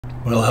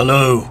Well,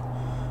 hello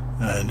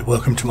and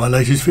welcome to my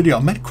latest video.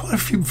 I've made quite a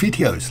few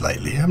videos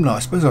lately, haven't I? I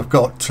suppose I've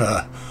got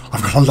a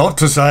lot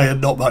to say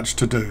and not much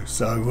to do,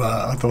 so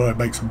I thought I'd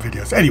make some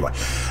videos. Anyway,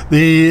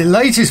 the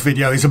latest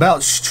video is about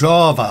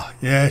Strava.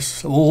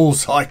 Yes, all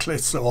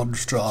cyclists are on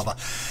Strava.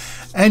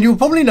 And you'll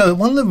probably know that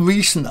one of the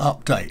recent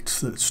updates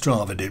that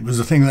Strava did was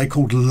a thing they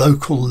called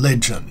Local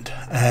Legend.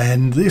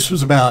 And this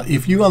was about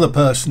if you are the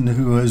person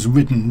who has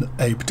ridden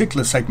a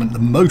particular segment the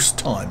most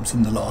times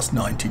in the last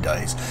 90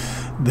 days,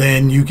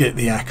 then you get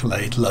the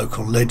accolade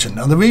Local Legend.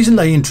 Now, the reason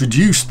they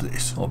introduced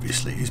this,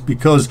 obviously, is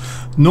because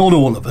not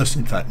all of us,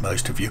 in fact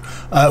most of you,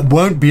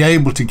 won't be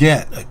able to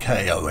get a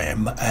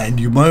KOM, and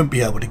you won't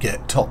be able to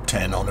get top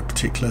 10 on a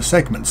particular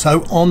segment.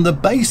 So on the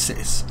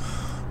basis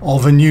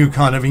of a new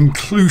kind of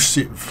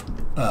inclusive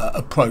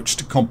approach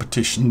to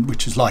competition,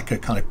 which is like a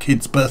kind of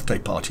kid's birthday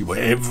party where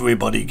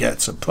everybody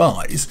gets a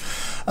prize,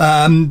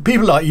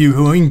 people like you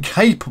who are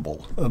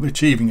incapable of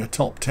achieving a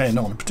top 10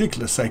 on a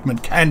particular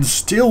segment can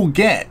still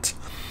get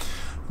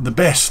the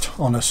best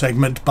on a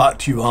segment,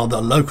 but you are the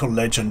local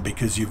legend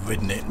because you've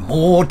ridden it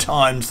more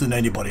times than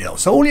anybody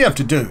else. So all you have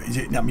to do is,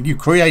 you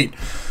create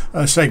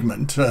a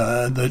segment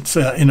that's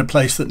in a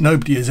place that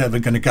nobody is ever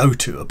going to go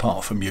to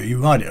apart from you.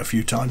 You ride it a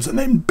few times and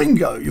then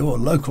bingo, you're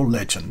a local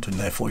legend, and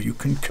therefore you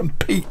can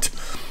compete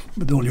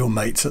with all your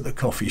mates at the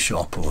coffee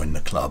shop or in the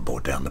club or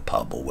down the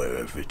pub or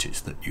wherever it is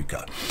that you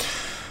go.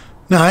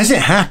 Now, as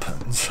it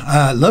happens,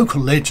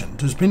 Local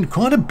Legend has been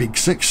quite a big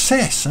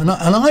success, and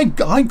I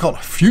got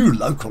a few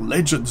Local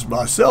Legends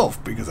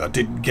myself because I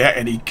didn't get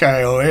any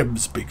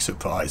KOMs. Big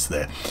surprise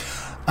there.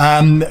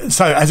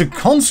 So as a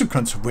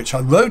consequence of which,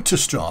 I wrote to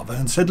Strava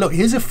and said, look,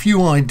 here's a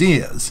few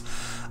ideas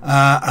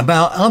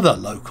about other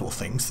local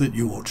things that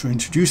you ought to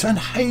introduce, and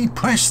hey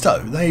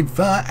presto, they've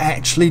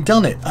actually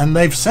done it, and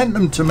they've sent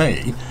them to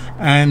me,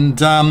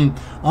 and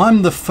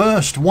I'm the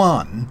first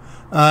one.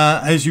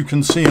 As you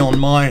can see on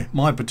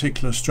my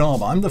particular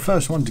Strava, I'm the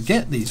first one to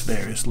get these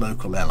various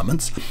local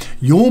elements.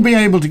 You'll be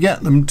able to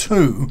get them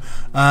too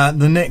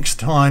the next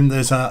time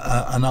there's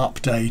an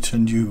update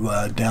and you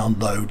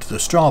download the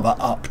Strava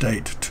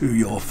update to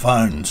your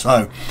phone.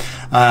 So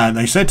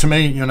they said to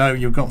me, you know,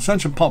 you've got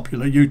such a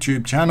popular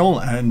YouTube channel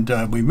and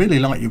we really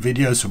like your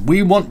videos.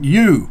 We want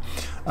you,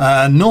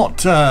 not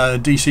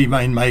DC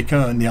Rainmaker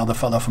and the other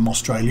fella from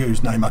Australia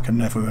whose name I can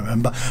never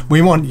remember.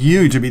 We want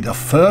you to be the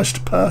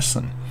first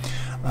person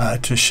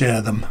to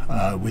share them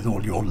with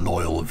all your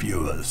loyal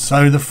viewers.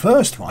 So the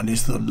first one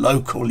is the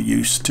local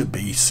used to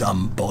be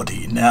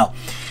somebody. Now,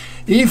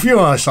 if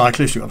you're a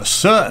cyclist, you have a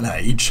certain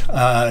age,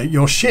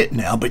 you're shit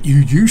now, but you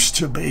used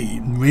to be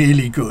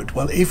really good.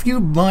 Well, if you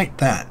write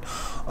that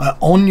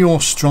on your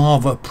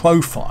Strava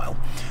profile,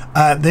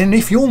 then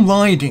if you're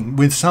riding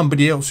with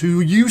somebody else who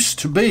used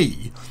to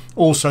be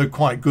also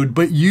quite good,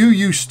 but you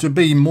used to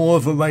be more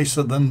of a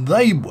racer than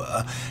they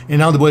were, in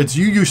other words,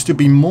 you used to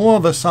be more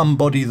of a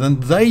somebody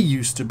than they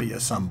used to be a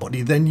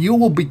somebody, then you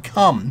will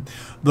become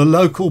the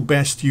local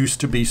best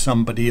used to be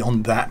somebody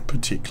on that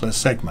particular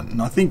segment.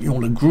 And I think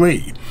you'll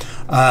agree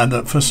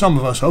that for some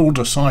of us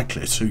older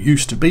cyclists who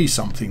used to be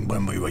something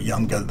when we were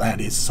younger, that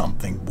is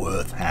something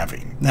worth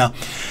having. Now,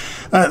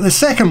 the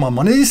second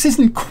one, this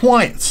isn't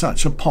quite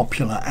such a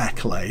popular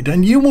accolade,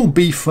 and you will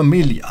be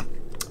familiar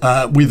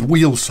with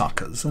wheel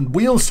suckers. And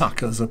wheel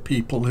suckers are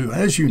people who,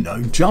 as you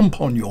know, jump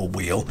on your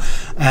wheel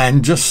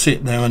and just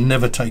sit there and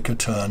never take a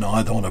turn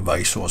either on a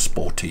race or a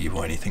sportive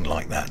or anything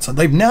like that. So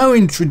they've now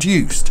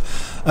introduced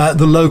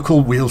the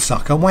local wheel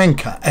sucker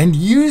wanker, and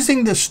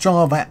using the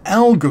Strava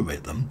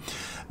algorithm,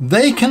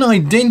 they can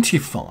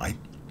identify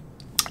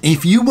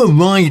if you were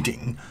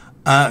riding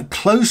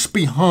close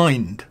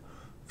behind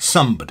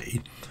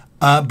somebody,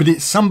 but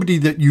it's somebody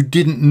that you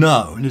didn't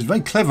know, and it's a very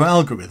clever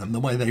algorithm the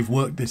way they've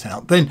worked this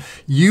out, then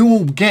you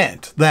will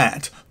get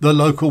that the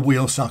local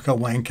wheel sucker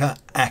wanker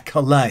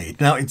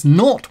accolade. Now, it's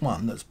not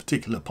one that's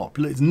particularly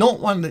popular, it's not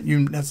one that you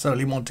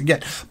necessarily want to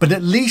get, but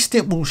at least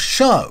it will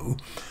show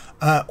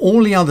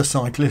all the other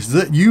cyclists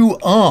that you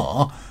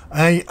are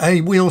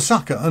a wheel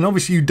sucker. And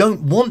obviously you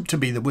don't want to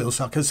be the wheel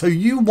sucker, so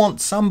you want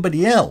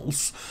somebody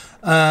else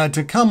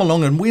to come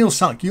along and wheel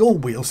suck your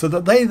wheel so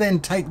that they then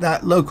take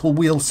that local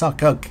wheel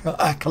sucker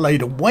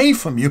accolade away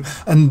from you,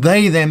 and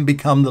they then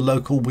become the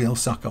local wheel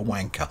sucker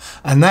wanker.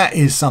 And that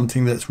is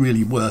something that's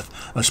really worth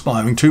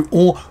aspiring to,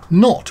 or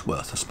not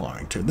worth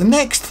aspiring to. The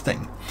next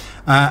thing,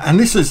 and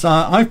this is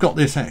I've got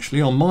this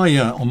actually on my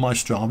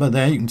Strava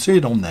there, you can see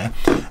it on there,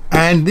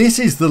 and this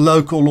is the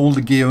local all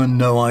the gear and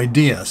no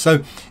idea.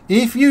 So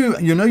if you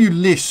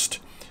list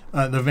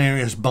the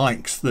various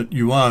bikes that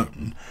you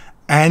own,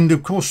 and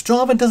of course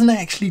Strava doesn't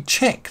actually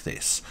check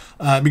this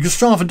because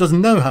Strava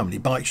doesn't know how many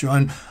bikes you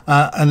own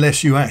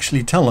unless you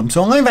actually tell them.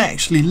 So I've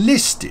actually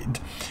listed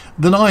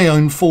that I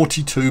own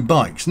 42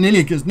 bikes, nearly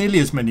as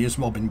many as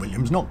Robin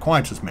Williams, not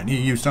quite as many.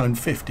 He used to own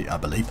 50, I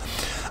believe.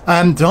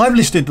 So I've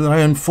listed that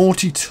I own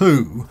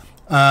 42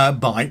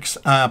 bikes,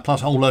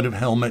 plus a whole load of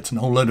helmets and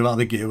a whole load of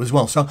other gear as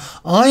well. So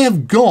I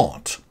have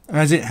got,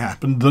 as it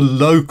happened, the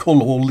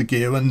local all the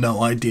gear and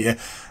no idea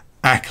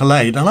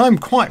accolade, and I'm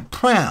quite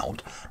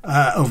proud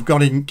of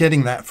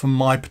getting that from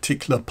my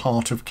particular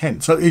part of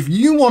Kent. So if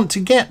you want to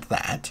get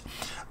that,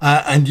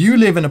 and you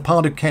live in a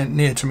part of Kent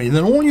near to me,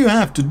 then all you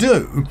have to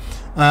do,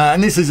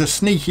 and this is a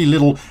sneaky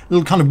little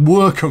kind of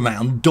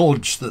workaround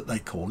dodge that they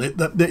call it,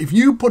 that if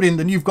you put in,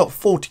 then you've got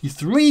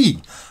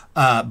 43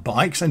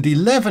 bikes and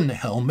 11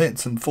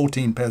 helmets and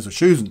 14 pairs of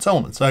shoes and so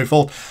on and so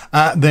forth,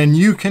 then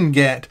you can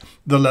get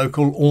the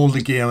local all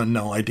the gear and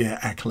no idea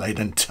accolade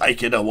and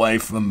take it away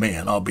from me,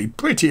 and I'll be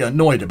pretty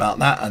annoyed about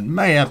that and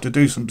may have to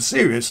do some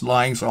serious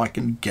lying so I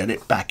can get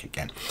it back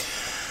again.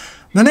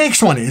 The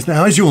next one is,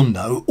 now as you'll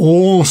know,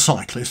 all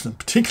cyclists, and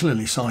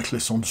particularly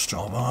cyclists on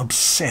Strava, are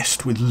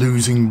obsessed with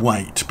losing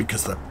weight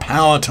because the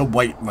power to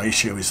weight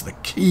ratio is the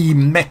key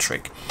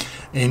metric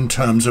in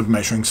terms of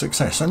measuring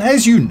success. And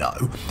as you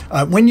know,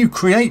 when you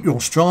create your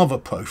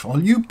Strava profile,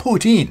 you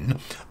put in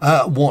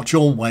what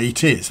your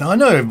weight is. Now, I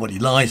know everybody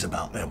lies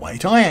about their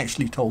weight. I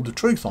actually told the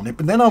truth on it,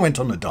 but then I went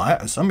on a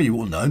diet. As some of you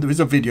will know, there is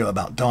a video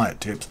about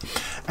diet tips,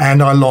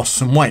 and I lost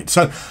some weight.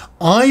 So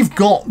I've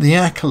got the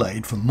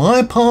accolade from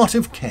my part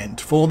of Kent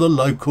for the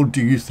local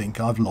Do You Think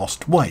I've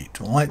Lost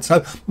Weight? All right. So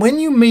when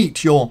you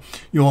meet your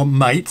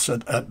mates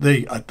at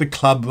the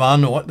club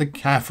run or at the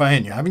cafe,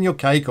 and you're having your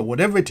cake or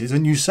whatever it is,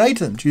 and you say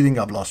to them, do you think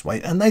I've lost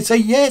weight? And they say,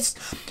 yes,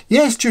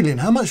 Julian,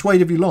 how much weight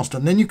have you lost?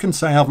 And then you can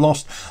say, I've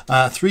lost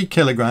 3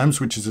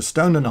 kilograms, which is 1.5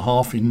 stone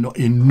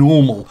in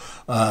normal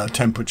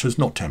temperatures,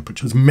 not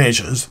temperatures,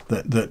 measures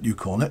that you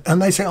call it.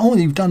 And they say, oh,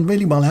 you've done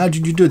really well. How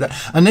did you do that?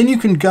 And then you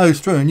can go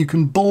through and you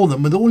can bore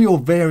them with all your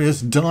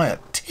various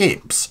diet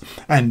tips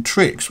and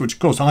tricks, which of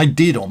course I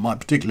did on my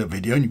particular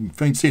video, and you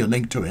can see a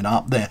link to it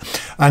up there.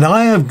 And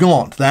I have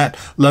got that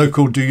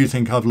local Do You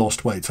Think I've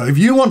Lost Weight? So if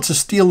you want to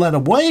steal that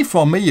away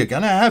from me, you're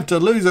going to have to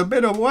lose a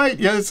bit of weight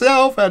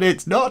yourself, and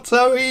it's not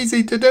so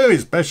easy to do,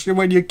 especially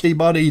when you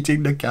keep on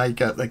eating the cake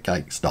at the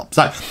cake stop.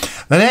 So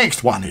the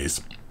next one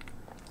is,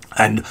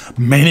 and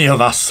many of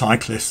us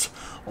cyclists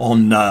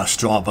on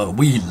Strava,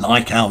 we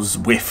like our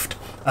Zwift.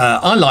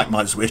 I like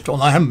my Zwift,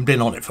 although I haven't been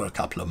on it for a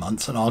couple of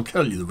months, and I'll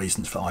tell you the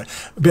reasons for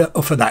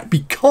that,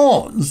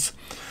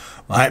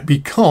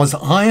 because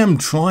I am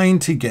trying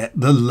to get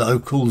the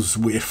local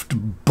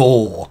Zwift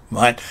bore,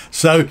 right?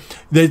 So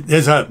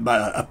there's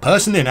a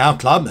person in our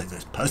club,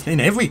 there's a person in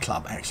every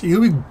club actually,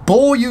 who will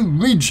bore you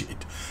rigid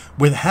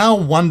with how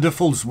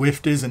wonderful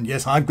Zwift is. And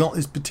yes, I've got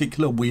this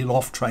particular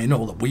wheel-off trainer,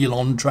 or the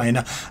wheel-on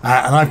trainer,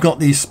 and I've got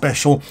these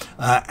special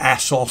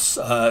ASOS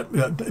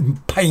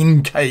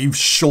Pain Cave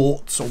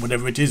shorts, or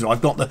whatever it is.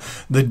 I've got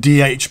the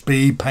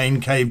DHB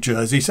Pain Cave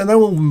jersey. So they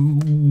will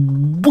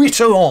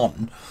witter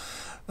on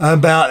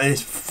about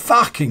this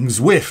fucking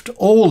Zwift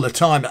all the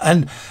time,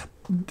 and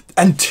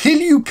until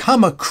you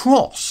come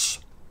across,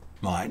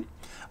 right,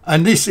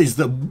 and this is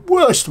the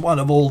worst one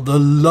of all, the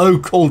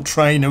local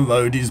trainer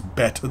road is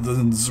better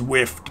than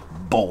Zwift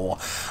bore.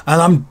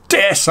 And I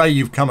dare say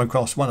you've come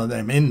across one of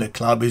them in the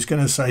club who's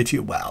going to say to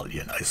you, well,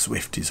 you know,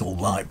 Zwift is all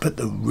right, but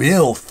the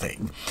real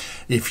thing,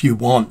 if you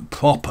want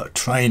proper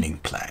training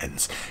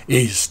plans,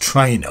 is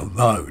trainer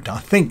road. I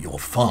think you'll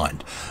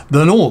find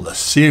that all the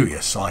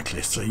serious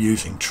cyclists are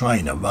using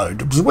trainer road.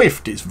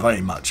 Zwift is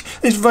very much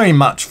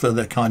for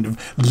the kind of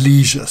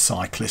leisure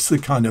cyclists, the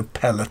kind of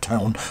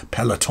peloton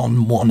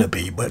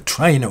wannabe, but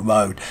trainer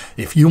road,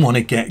 if you want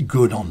to get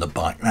good on the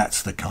bike,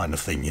 that's the kind of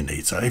thing you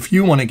need. So if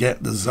you want to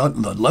get the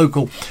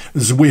local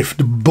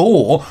Zwift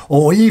bore,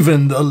 or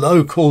even the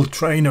local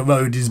trainer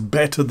road is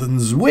better than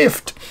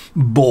Zwift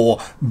bore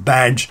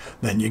badge,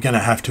 then you're going to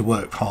have to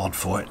work hard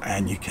for it,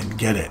 and you can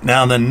get it.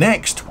 Now the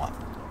next one,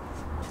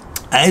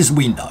 as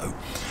we know,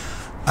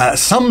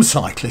 some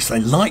cyclists, they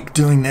like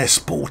doing their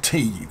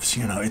sportives,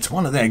 you know, it's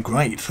one of their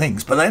great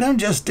things, but they don't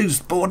just do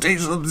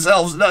sportives for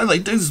themselves, no, they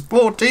do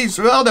sportives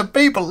for other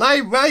people.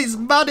 They raise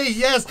money,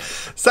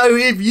 yes. So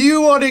if you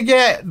want to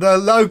get the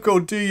local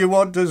Do You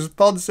Want to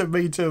Sponsor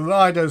Me to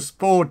Ride a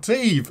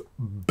Sportive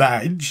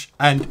badge,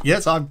 and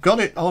yes, I've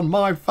got it on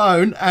my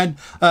phone, and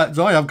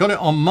sorry, I've got it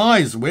on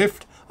my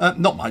Zwift,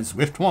 not my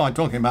Zwift, what am I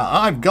talking about?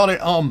 I've got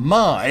it on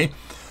my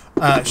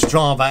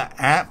Strava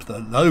app, the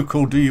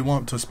local Do You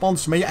Want to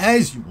Sponsor Me.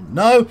 As you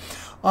know,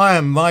 I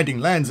am riding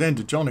Land's End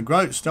to John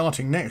O'Groat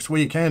starting next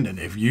weekend, and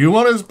if you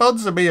want to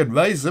sponsor me and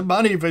raise some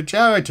money for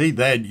charity,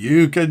 then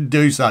you can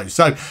do so.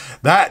 So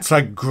that's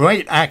a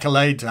great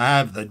accolade to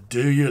have,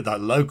 the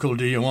local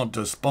Do You Want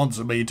to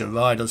Sponsor Me to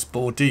Ride a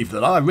Sportive,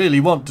 that I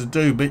really want to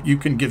do, but you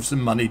can give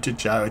some money to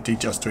charity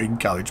just to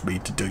encourage me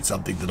to do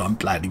something that I'm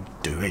planning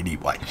to do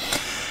anyway.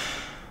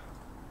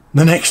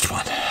 The next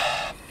one.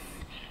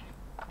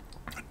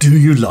 Do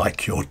you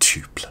like your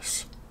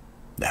tubeless?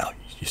 Now,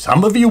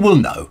 some of you will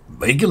know,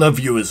 regular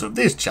viewers of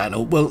this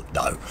channel will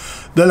know,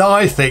 that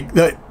I think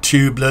that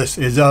tubeless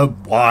is a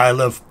while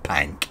of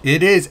pank.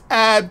 It is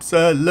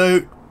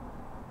absolute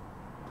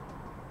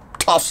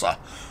tosser.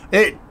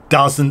 It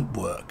doesn't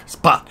work.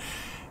 But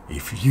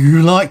if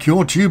you like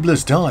your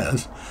tubeless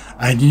tyres,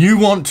 and you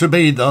want to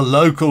be the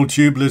local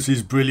Tubeless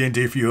is Brilliant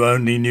if you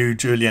only knew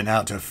Julian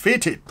how to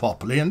fit it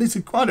properly. And this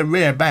is quite a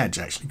rare badge,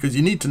 actually, because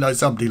you need to know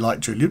somebody like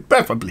Julian,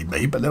 preferably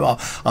me, but there are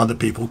other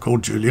people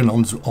called Julian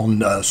on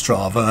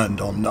Strava and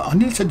on, I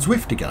nearly said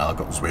Zwift again, I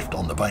got Zwift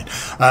on the brain.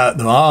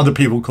 There are other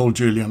people called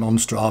Julian on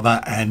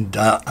Strava and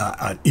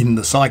in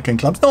the cycling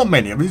clubs, not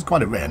many of them, it's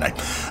quite a rare name.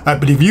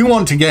 But if you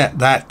want to get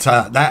that,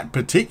 that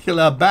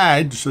particular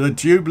badge, the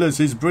Tubeless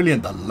is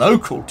Brilliant, the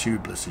local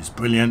Tubeless is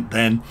Brilliant,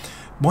 then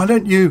why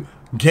don't you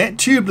get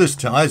tubeless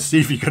tyres, see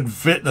if you can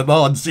fit them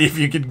on, see if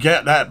you can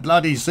get that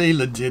bloody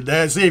sealant in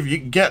there, see if you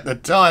can get the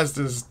tyres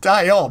to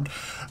stay on,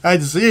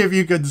 and see if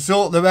you can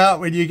sort them out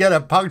when you get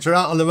a puncture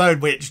out on the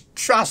road, which,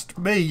 trust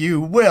me, you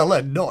will,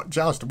 and not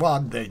just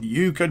one. Then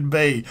you can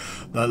be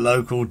the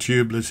local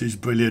Tubeless is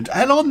Brilliant.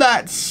 And on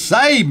that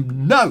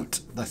same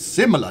note, the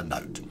similar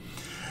note,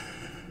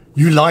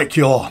 you like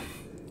your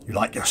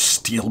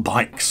steel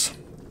bikes,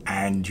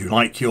 and you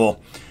like your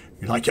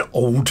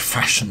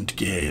old-fashioned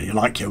gear, you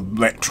like your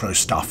retro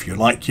stuff, you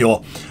like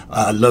your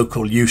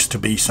local used to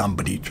be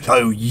somebody,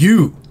 so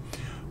you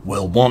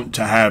will want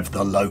to have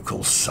the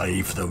local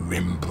Save the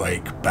Rim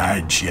Brake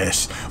badge.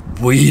 Yes,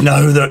 we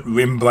know that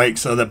rim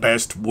brakes are the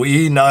best.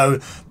 We know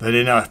that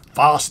in a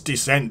fast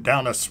descent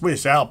down a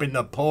Swiss Alp in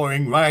the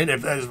pouring rain,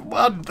 if there's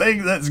one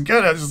thing that's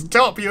going to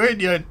stop you in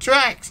your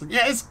tracks,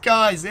 yes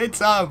guys, it's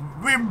a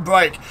rim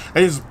brake,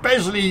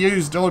 especially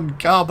used on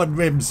carbon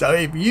rims. So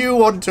if you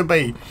want to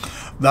be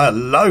the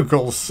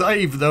local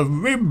Save the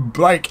Rim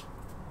Brake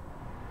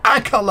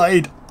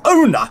accolade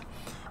owner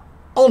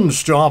on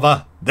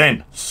Strava,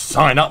 then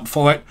sign up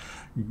for it.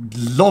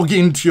 Log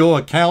into your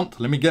account.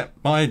 Let me get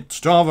my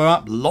Strava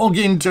up. Log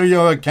into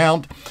your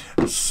account.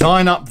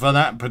 Sign up for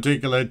that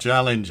particular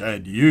challenge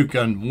and you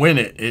can win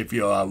it if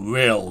you're a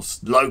real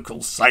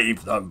local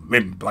Save the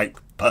Rim Brake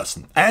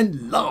person.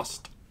 And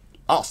last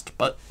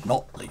but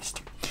not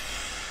least,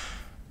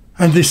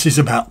 and this is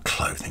about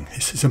clothing.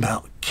 This is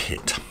about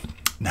kit.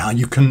 Now,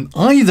 you can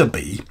either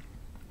be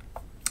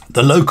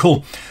the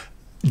local,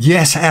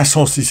 yes,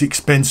 ASOS is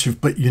expensive,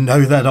 but you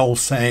know that old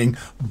saying,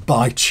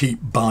 buy cheap,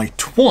 buy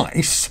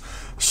twice.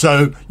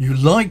 So you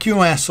like your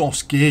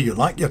ASOS gear, you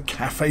like your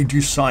Cafe du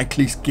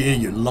Cycliste gear,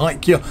 you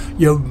like your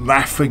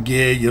Rafa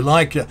gear, you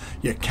like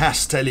your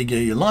Castelli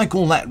gear, you like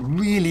all that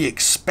really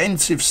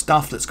expensive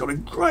stuff that's got a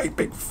great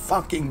big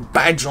fucking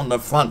badge on the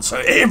front so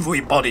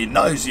everybody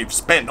knows you've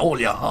spent all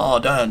your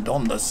hard-earned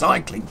on the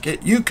cycling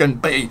kit. You can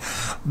be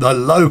the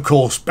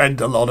local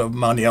spend a lot of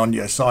money on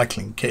your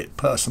cycling kit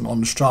person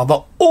on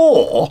Strava,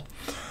 or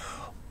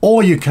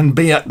you can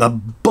be at the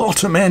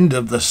bottom end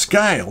of the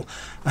scale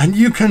and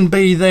you can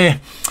be there.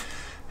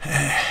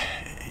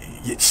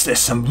 There's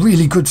some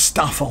really good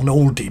stuff on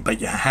Aldi, but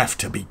you have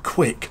to be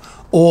quick.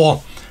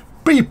 Or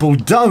people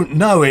don't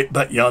know it,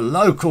 but your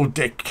local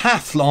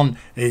Decathlon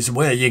is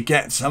where you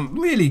get some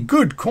really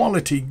good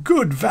quality,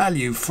 good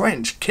value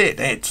French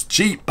kit. It's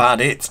cheap, but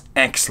it's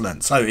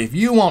excellent. So if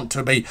you want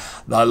to be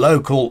the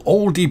local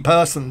Aldi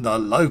person, the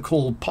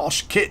local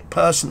posh kit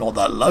person, or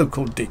the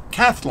local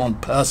Decathlon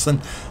person,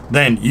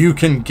 then you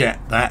can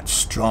get that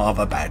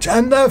Strava badge.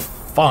 And the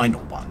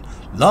final one,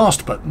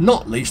 last but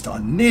not least, I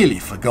nearly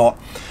forgot,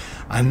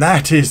 and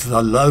that is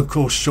the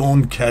local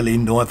Sean Kelly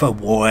never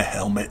wore a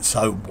helmet,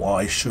 so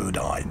why should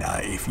I? Now,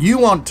 if you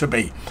want to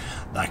be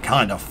the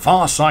kind of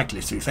fast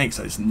cyclist who thinks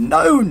there's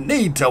no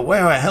need to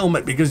wear a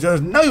helmet because there's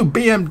no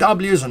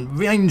BMWs and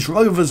Range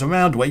Rovers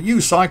around where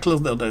you cycle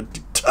that are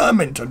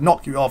determined to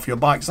knock you off your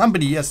bike.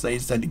 Somebody yesterday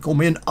said he called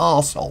me an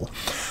arsehole.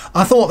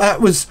 I thought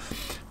that was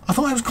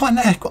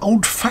quite an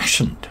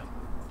old-fashioned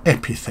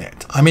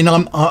epithet. I mean,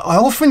 I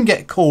often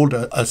get called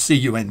a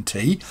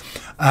cunt.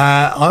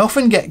 I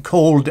often get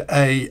called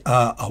a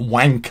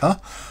wanker.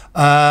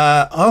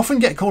 I often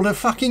get called a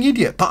fucking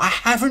idiot, but I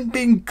haven't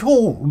been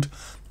called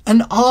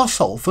an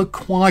arsehole for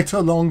quite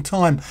a long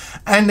time.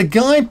 And the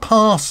guy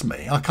passed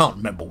me. I can't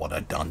remember what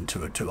I'd done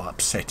to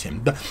upset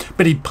him,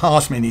 but he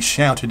passed me and he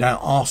shouted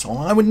out arsehole.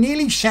 I would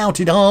nearly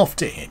shout it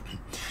after him.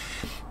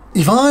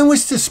 If I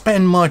was to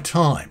spend my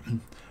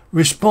time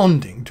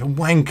responding to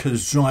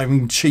wankers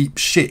driving cheap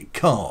shit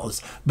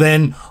cars,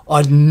 then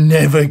I'd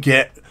never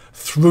get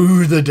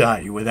through the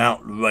day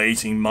without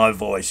raising my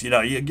voice. You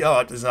know, you go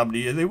up to somebody,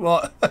 you think,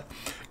 what?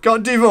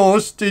 Got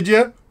divorced, did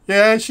you?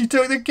 Yeah, she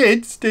took the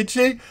kids, did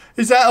she?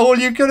 Is that all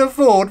you can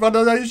afford? One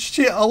of those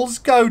shithole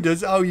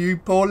Skodas? Oh, you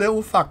poor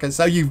little fucker.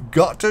 So you've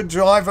got to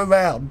drive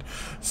around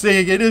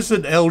seeing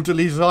innocent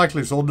elderly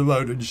cyclists on the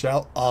road and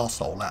shout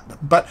arsehole at them.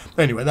 But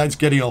anyway, that's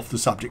getting off the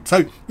subject.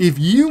 So if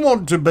you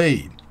want to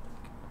be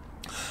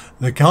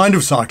the kind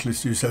of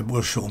cyclist who said,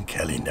 well, Sean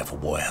Kelly never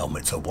wore a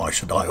helmet, so why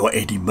should I? Or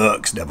Eddie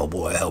Merckx never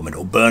wore a helmet,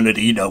 or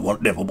Bernardino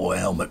never wore a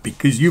helmet,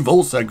 because you've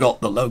also got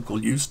the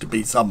local used to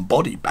be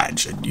somebody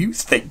badge, and you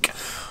think,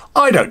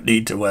 I don't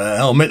need to wear a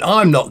helmet,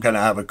 I'm not going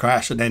to have a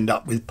crash and end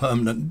up with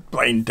permanent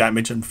brain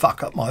damage and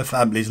fuck up my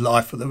family's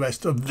life for the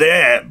rest of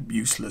their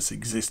useless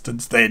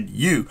existence. Then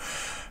you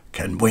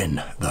can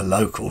win the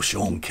local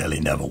Sean Kelly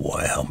Never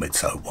Wore a Helmet,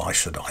 so why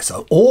should I?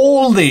 So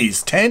all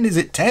these 10, is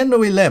it 10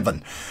 or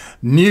 11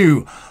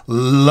 new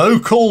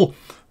local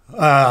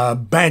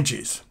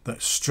badges that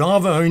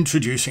Strava are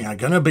introducing are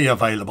going to be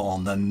available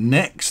on the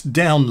next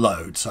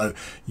download. So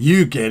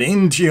you get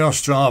into your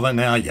Strava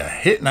now, you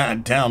hit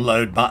that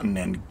download button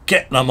and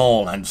get them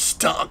all and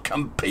start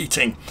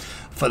competing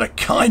for the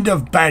kind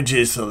of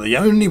badges that are the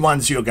only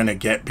ones you're going to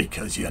get,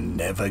 because you're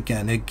never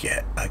going to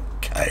get a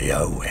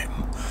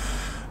KOM.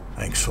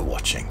 Thanks for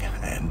watching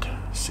and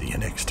see you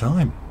next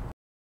time.